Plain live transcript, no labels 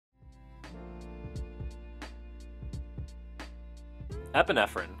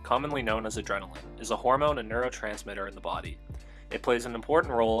Epinephrine, commonly known as adrenaline, is a hormone and neurotransmitter in the body. It plays an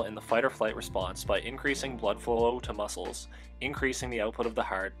important role in the fight-or-flight response by increasing blood flow to muscles, increasing the output of the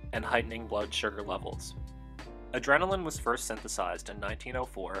heart, and heightening blood sugar levels. Adrenaline was first synthesized in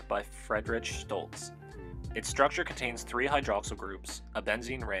 1904 by Friedrich Stoltz. Its structure contains 3 hydroxyl groups, a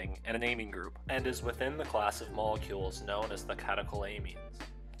benzene ring, and an amine group, and is within the class of molecules known as the catecholamines.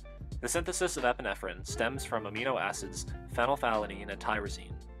 The synthesis of epinephrine stems from amino acids phenylalanine and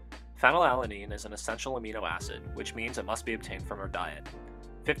tyrosine. Phenylalanine is an essential amino acid, which means it must be obtained from our diet.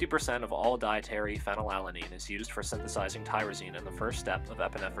 50% of all dietary phenylalanine is used for synthesizing tyrosine in the first step of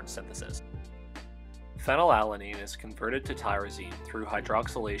epinephrine synthesis. Phenylalanine is converted to tyrosine through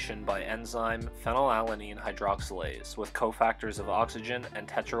hydroxylation by enzyme phenylalanine hydroxylase with cofactors of oxygen and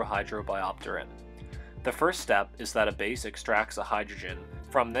tetrahydrobiopterin. The first step is that a base extracts a hydrogen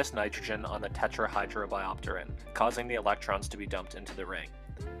from this nitrogen on the tetrahydrobiopterin, causing the electrons to be dumped into the ring.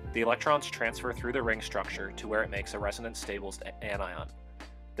 The electrons transfer through the ring structure to where it makes a resonance stable anion.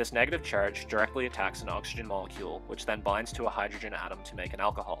 This negative charge directly attacks an oxygen molecule, which then binds to a hydrogen atom to make an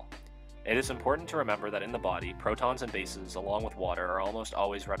alcohol. It is important to remember that in the body, protons and bases, along with water, are almost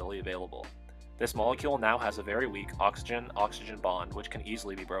always readily available. This molecule now has a very weak oxygen-oxygen bond, which can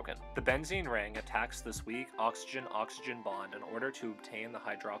easily be broken. The benzene ring attacks this weak oxygen-oxygen bond in order to obtain the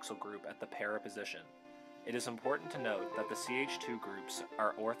hydroxyl group at the para position. It is important to note that the CH2 groups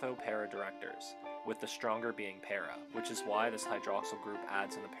are ortho-para directors, with the stronger being para, which is why this hydroxyl group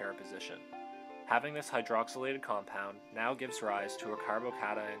adds in the para position. Having this hydroxylated compound now gives rise to a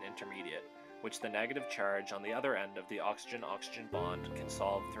carbocation intermediate, which the negative charge on the other end of the oxygen-oxygen bond can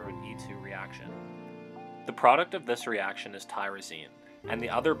solve through an E2 reaction. The product of this reaction is tyrosine, and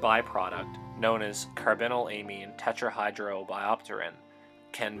the other byproduct, known as carbonylamine tetrahydrobiopterin,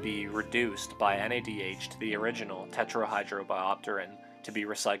 can be reduced by NADH to the original tetrahydrobiopterin to be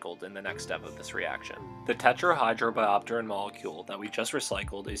recycled in the next step of this reaction. The tetrahydrobiopterin molecule that we just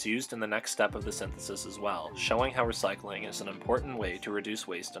recycled is used in the next step of the synthesis as well, showing how recycling is an important way to reduce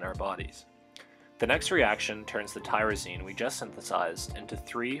waste in our bodies. The next reaction turns the tyrosine we just synthesized into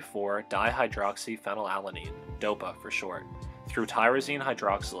 3,4-dihydroxyphenylalanine, DOPA for short, through tyrosine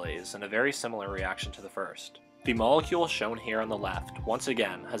hydroxylase in a very similar reaction to the first. The molecule shown here on the left, once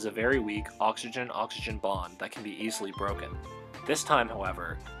again, has a very weak oxygen-oxygen bond that can be easily broken. This time,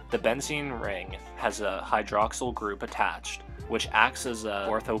 however, the benzene ring has a hydroxyl group attached, which acts as an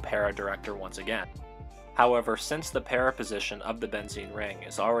ortho-para director once again. However, since the para position of the benzene ring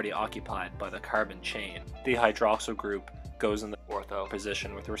is already occupied by the carbon chain, the hydroxyl group goes in the ortho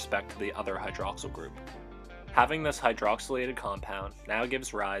position with respect to the other hydroxyl group. Having this hydroxylated compound now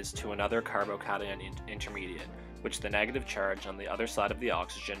gives rise to another carbocation intermediate, which the negative charge on the other side of the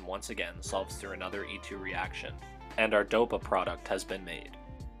oxygen once again solves through another E2 reaction, and our DOPA product has been made.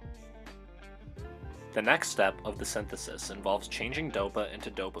 The next step of the synthesis involves changing DOPA into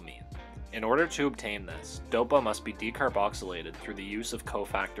dopamine. In order to obtain this, DOPA must be decarboxylated through the use of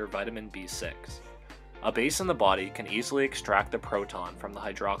cofactor vitamin B6. A base in the body can easily extract the proton from the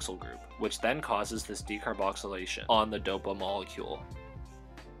hydroxyl group, which then causes this decarboxylation on the DOPA molecule.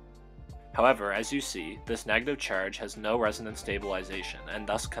 However, as you see, this negative charge has no resonance stabilization and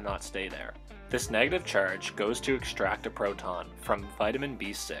thus cannot stay there. This negative charge goes to extract a proton from vitamin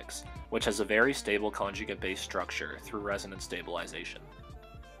B6, which has a very stable conjugate base structure through resonance stabilization.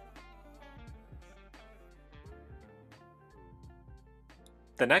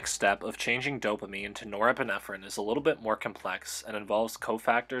 The next step of changing dopamine to norepinephrine is a little bit more complex and involves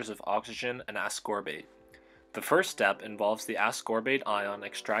cofactors of oxygen and ascorbate. The first step involves the ascorbate ion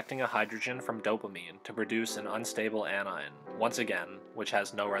extracting a hydrogen from dopamine to produce an unstable anion, once again, which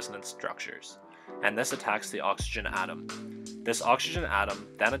has no resonance structures, and this attacks the oxygen atom. This oxygen atom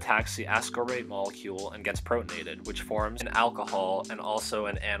then attacks the ascorbate molecule and gets protonated, which forms an alcohol and also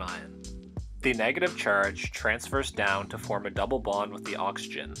an anion. The negative charge transfers down to form a double bond with the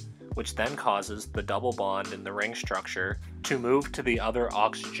oxygen, which then causes the double bond in the ring structure to move to the other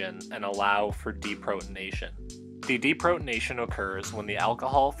oxygen and allow for deprotonation. The deprotonation occurs when the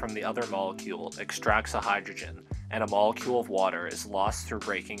alcohol from the other molecule extracts a hydrogen, and a molecule of water is lost through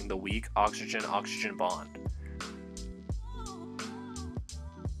breaking the weak oxygen-oxygen bond.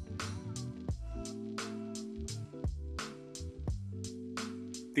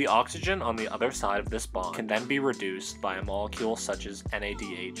 The oxygen on the other side of this bond can then be reduced by a molecule such as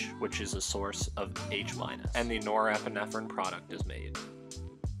NADH, which is a source of H-, and the norepinephrine product is made.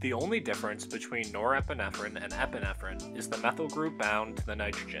 The only difference between norepinephrine and epinephrine is the methyl group bound to the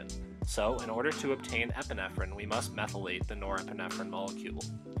nitrogen, so in order to obtain epinephrine we must methylate the norepinephrine molecule.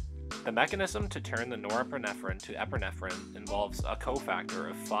 The mechanism to turn the norepinephrine to epinephrine involves a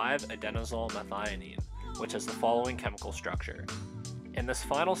cofactor of 5-adenosyl methionine, which has the following chemical structure. In this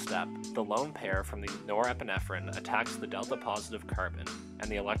final step, the lone pair from the norepinephrine attacks the delta-positive carbon, and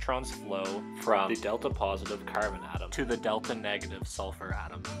the electrons flow from the delta-positive carbon atom to the delta-negative sulfur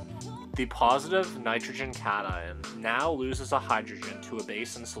atom. The positive nitrogen cation now loses a hydrogen to a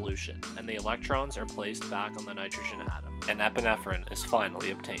base in solution, and the electrons are placed back on the nitrogen atom, and epinephrine is finally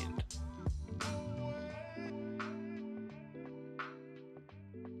obtained.